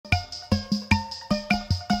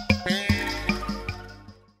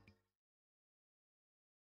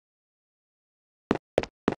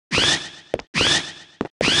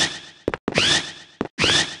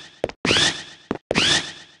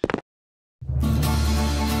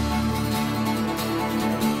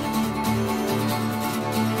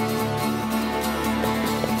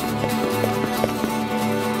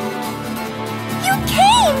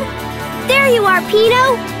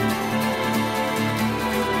torpedo?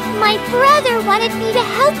 My brother wanted me to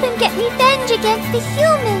help him get revenge against the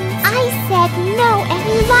humans. I said no, and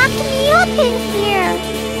he locked me up in here.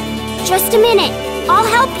 Just a minute. I'll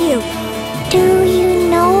help you. Do you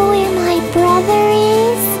know where my brother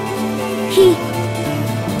is?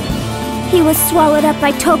 He was swallowed up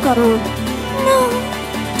by Tokaron. No.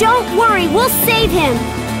 Don't worry, we'll save him.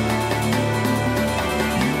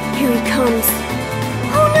 Here he comes.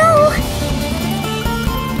 Oh no!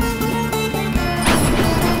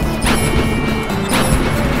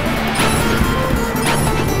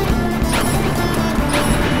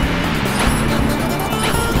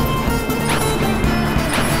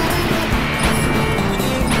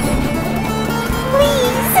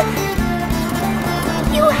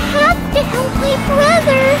 To help my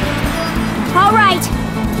brother. All right,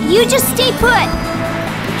 you just stay put.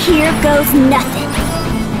 Here goes nothing.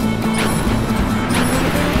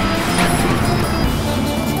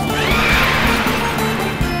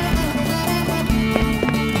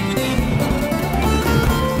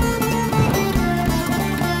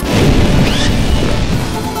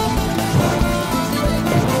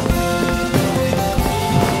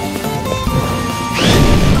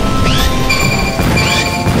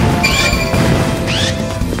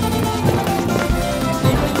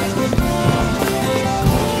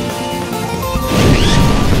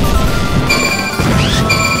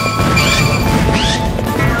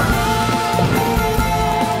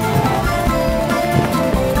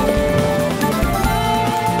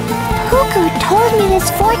 Told me this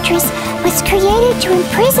fortress was created to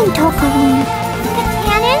imprison Tokaron. The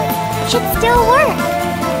cannon should still work.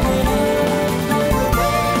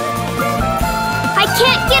 I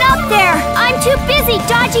can't get up there! I'm too busy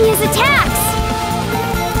dodging his attacks!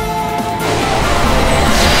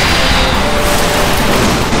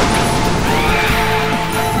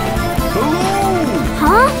 Hello!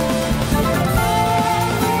 Huh?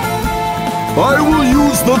 I will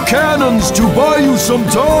use the cannons to buy you some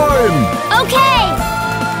time! Okay!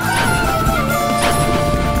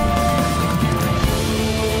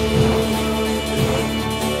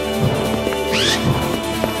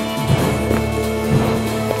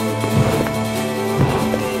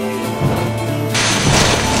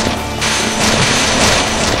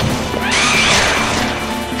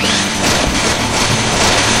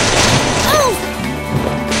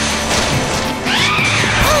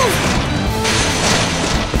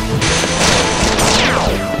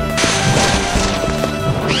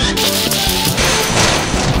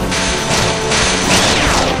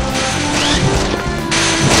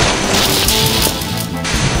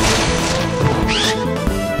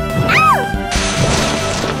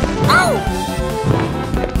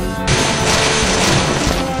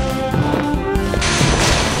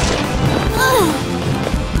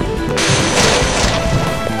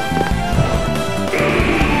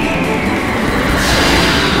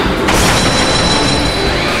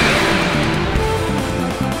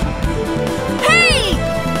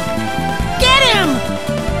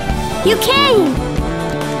 You came!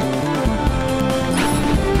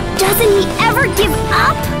 Doesn't he ever give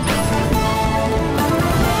up?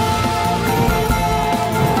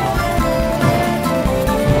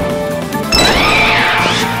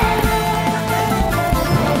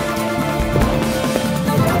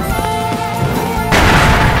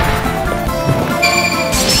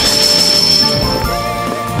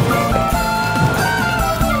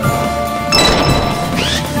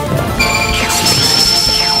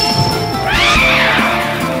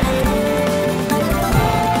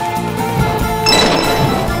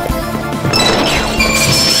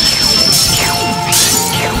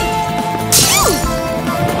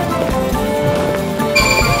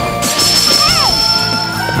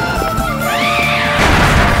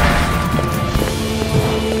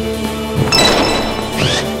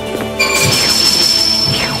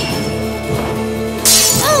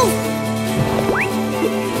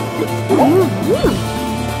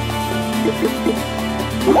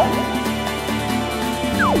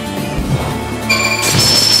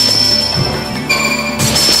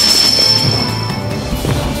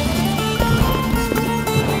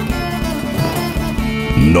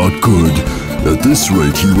 Not good. At this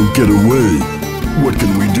rate, he will get away. What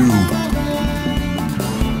can we do?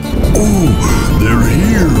 Oh, they're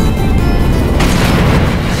here!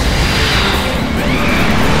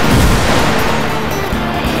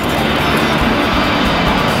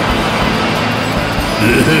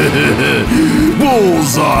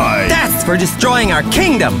 Bullseye! That's for destroying our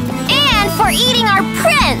kingdom! And for eating our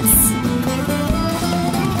prince!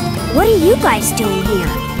 What are you guys doing here?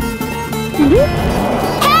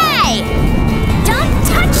 Hey! Don't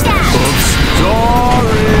touch that! Oops,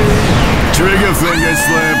 Sorry! Trigger finger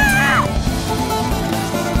slipped.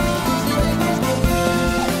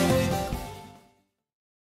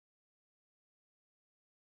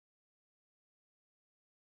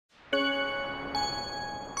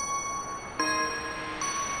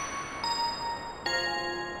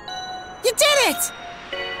 You did it!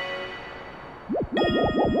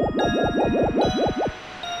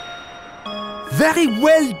 Very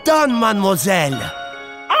well done, mademoiselle.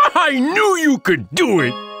 I knew you could do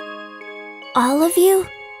it! All of you?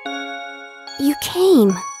 You came.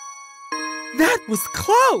 That was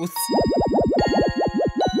close!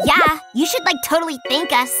 Yeah, you should totally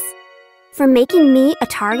thank us. For making me a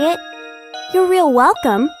target? You're real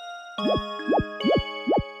welcome.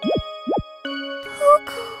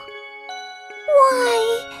 Poco, why?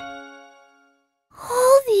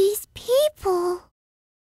 All these people.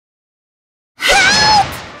 Help!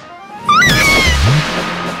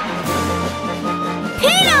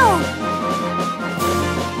 Pino!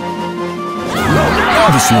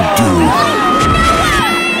 This won't do.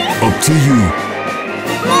 Up to you.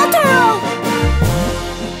 Moltero!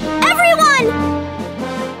 Everyone!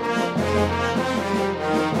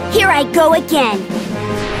 Here I go again.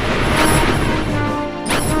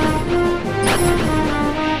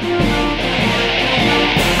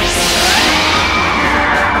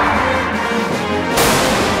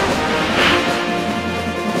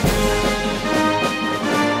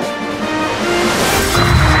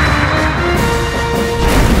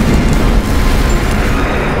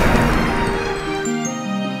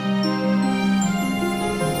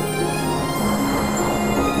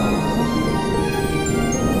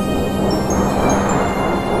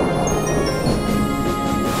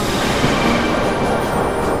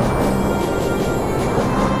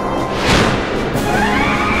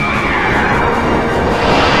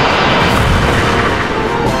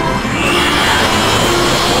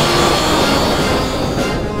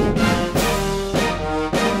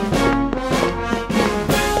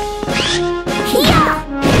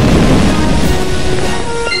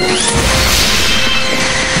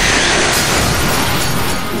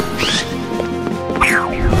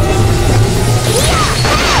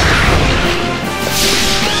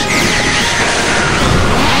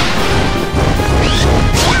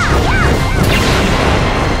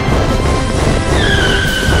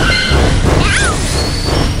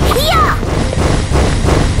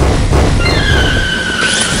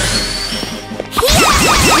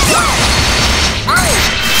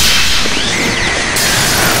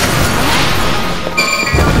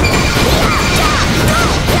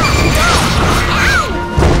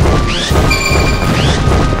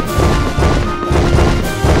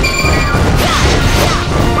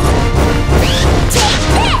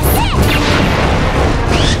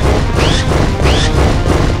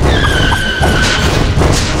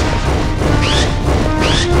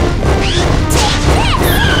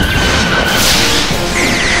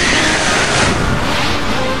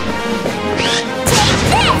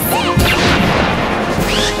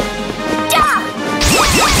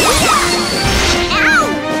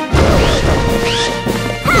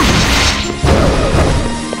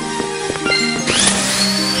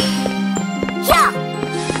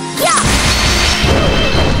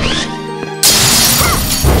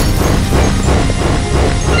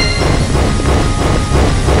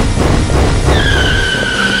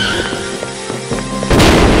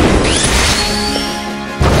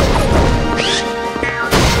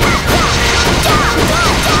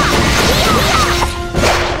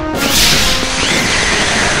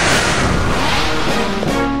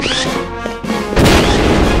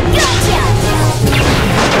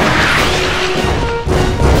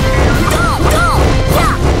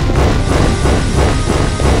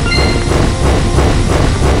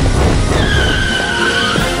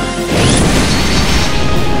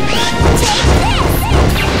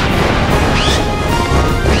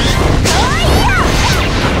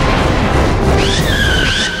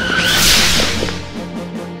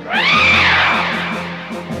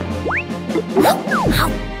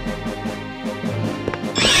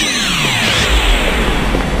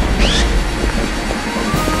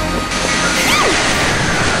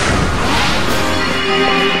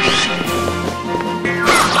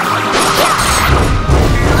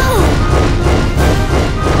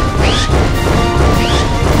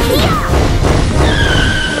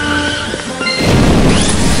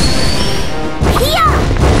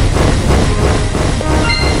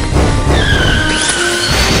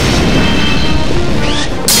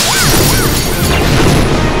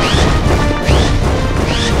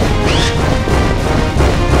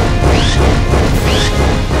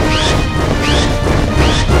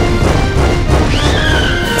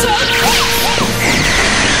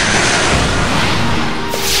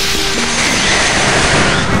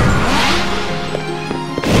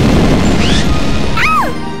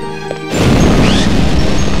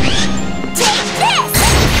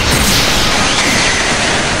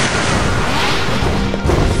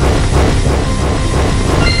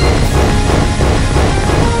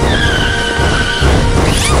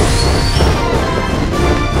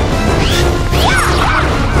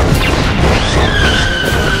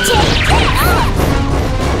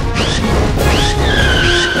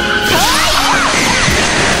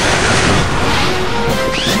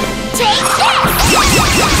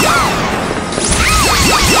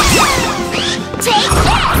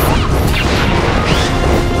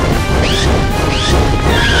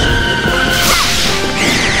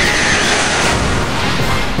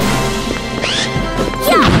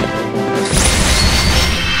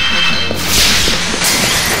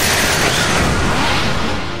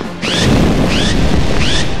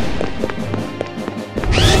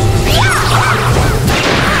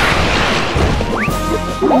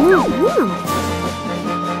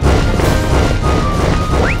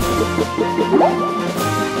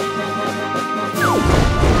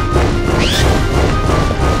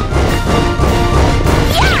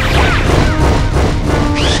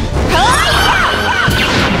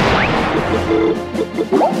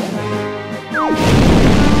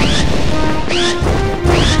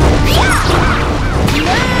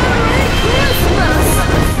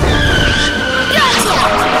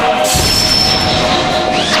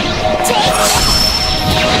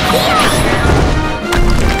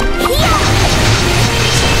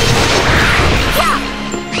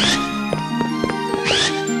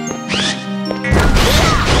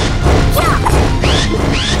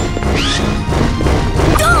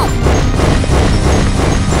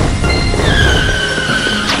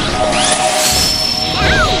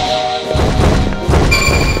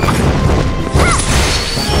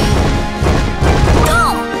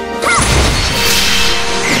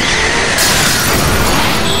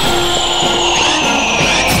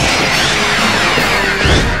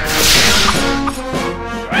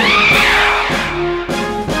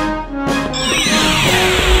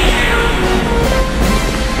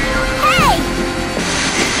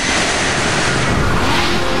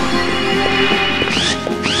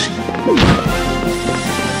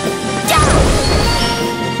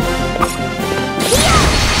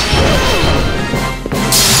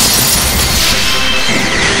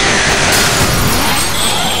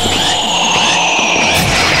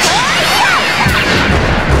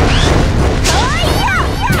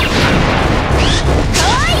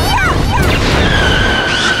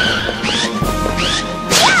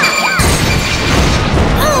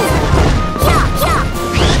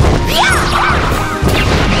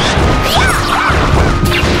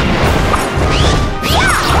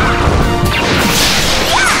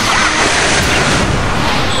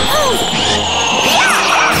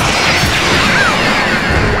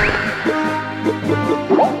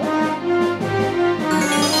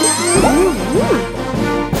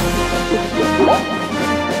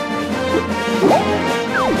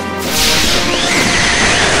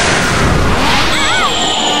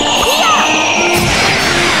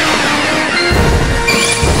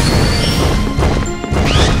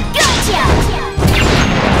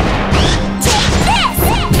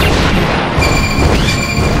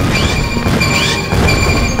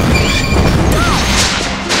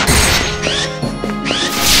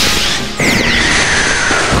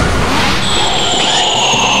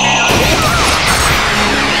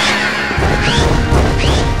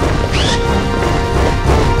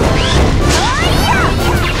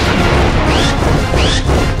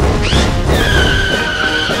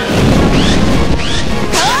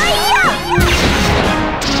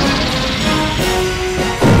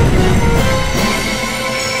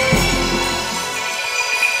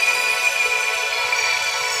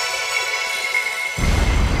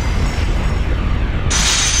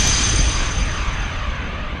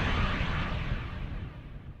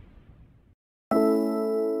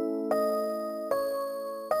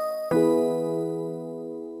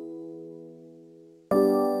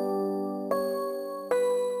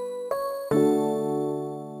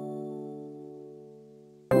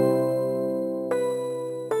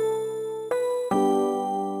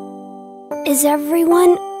 Is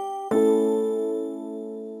everyone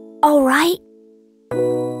all right?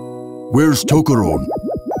 Where's Tokaron?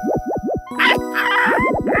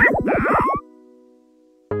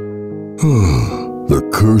 The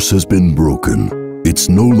curse has been broken. It's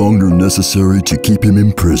no longer necessary to keep him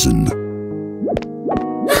imprisoned.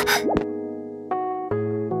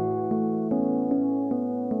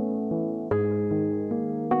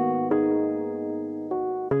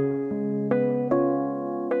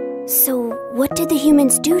 So, what did the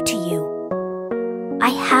humans do to you? I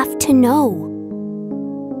have to know.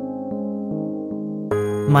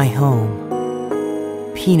 My home.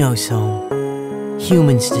 Pino's home.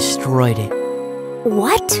 Humans destroyed it.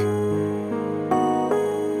 What?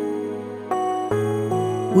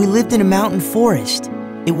 We lived in a mountain forest.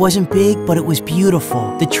 It wasn't big, but it was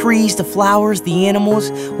beautiful. The trees, the flowers, the animals,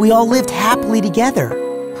 we all lived happily together.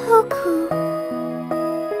 Puku.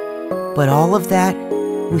 But all of that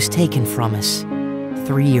was taken from us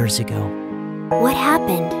 3 years ago. What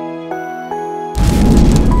happened?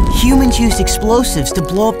 Humans used explosives to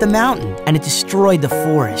blow up the mountain, and it destroyed the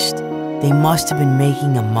forest. They must have been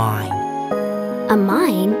making a mine. A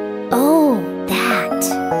mine? Oh, that.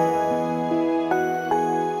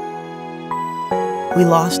 We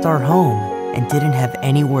lost our home and didn't have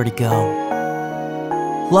anywhere to go.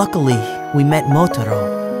 Luckily, we met Motaro.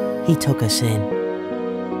 He took us in.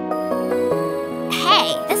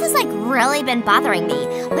 Hey, this has really been bothering me.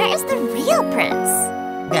 Where is the real prince?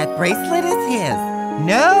 That bracelet is his.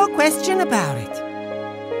 No question about it.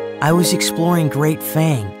 I was exploring Great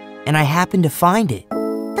Fang, and I happened to find it.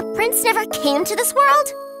 The prince never came to this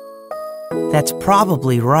world? That's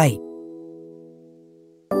probably right.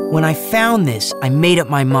 When I found this, I made up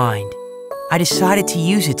my mind. I decided to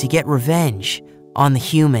use it to get revenge on the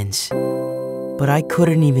humans. But I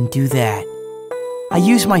couldn't even do that. I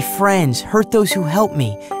used my friends, hurt those who helped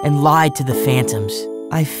me, and lied to the phantoms.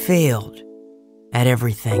 I failed at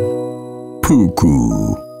everything.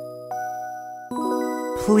 Puku.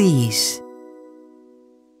 Please.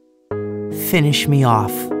 Finish me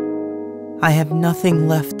off. I have nothing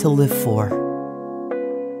left to live for.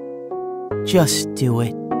 Just do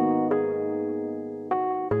it.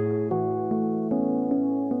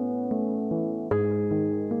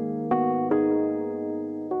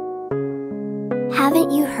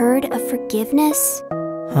 Haven't you heard of forgiveness?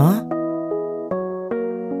 Huh?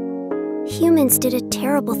 Humans did a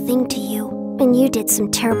terrible thing to you, and you did some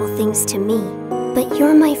terrible things to me. But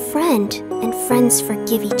you're my friend, and friends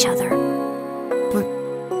forgive each other.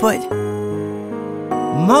 But...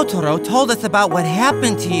 Motaro told us about what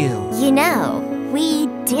happened to you. You know, we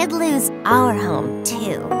did lose our home,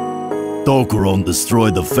 too. Tokaron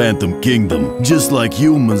destroyed the Phantom Kingdom, just like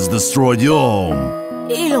humans destroyed your home.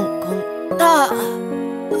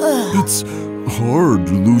 It's hard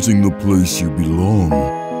losing the place you belong.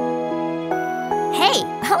 Hey,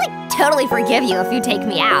 I'll totally forgive you if you take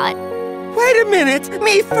me out. Wait a minute,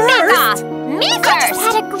 me first! Back off! Me first! I just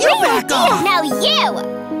had a great back idea! off. No, you!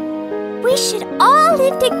 We should all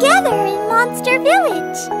live together in Monster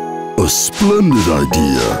Village! A splendid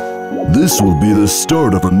idea. This will be the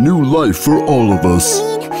start of a new life for all of us. I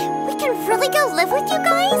mean, we can really go live with you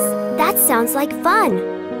guys? That sounds like fun.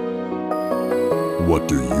 What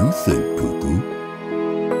do you think, Puku?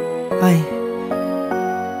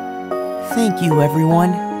 Thank you,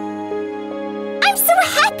 everyone. I'm so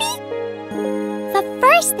happy! The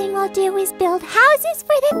first thing we'll do is build houses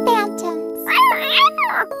for the phantoms.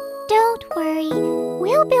 Don't worry,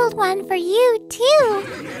 we'll build one for you, too.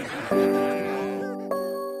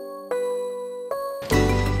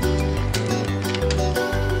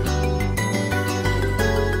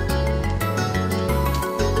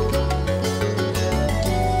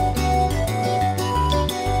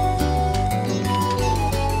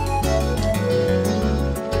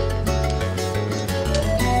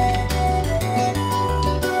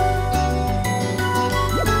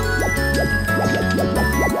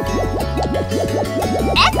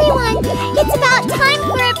 Everyone, it's about time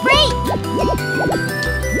for a break!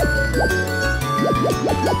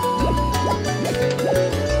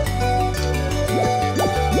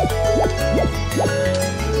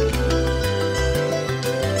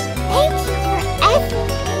 Thank you for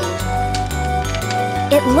everything.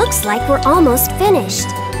 It looks like we're almost finished.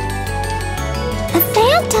 The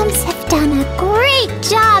phantoms have done a great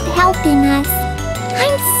job helping us.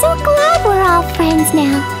 I'm so glad we're all friends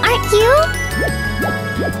now, aren't you?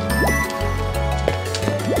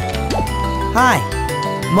 Hi.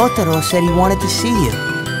 Motaro said he wanted to see you.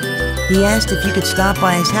 He asked if you could stop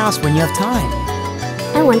by his house when you have time.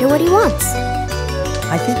 I wonder what he wants.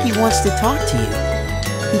 I think he wants to talk to you.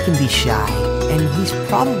 He can be shy, and he's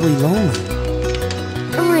probably lonely.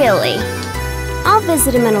 Really? I'll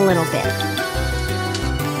visit him in a little bit.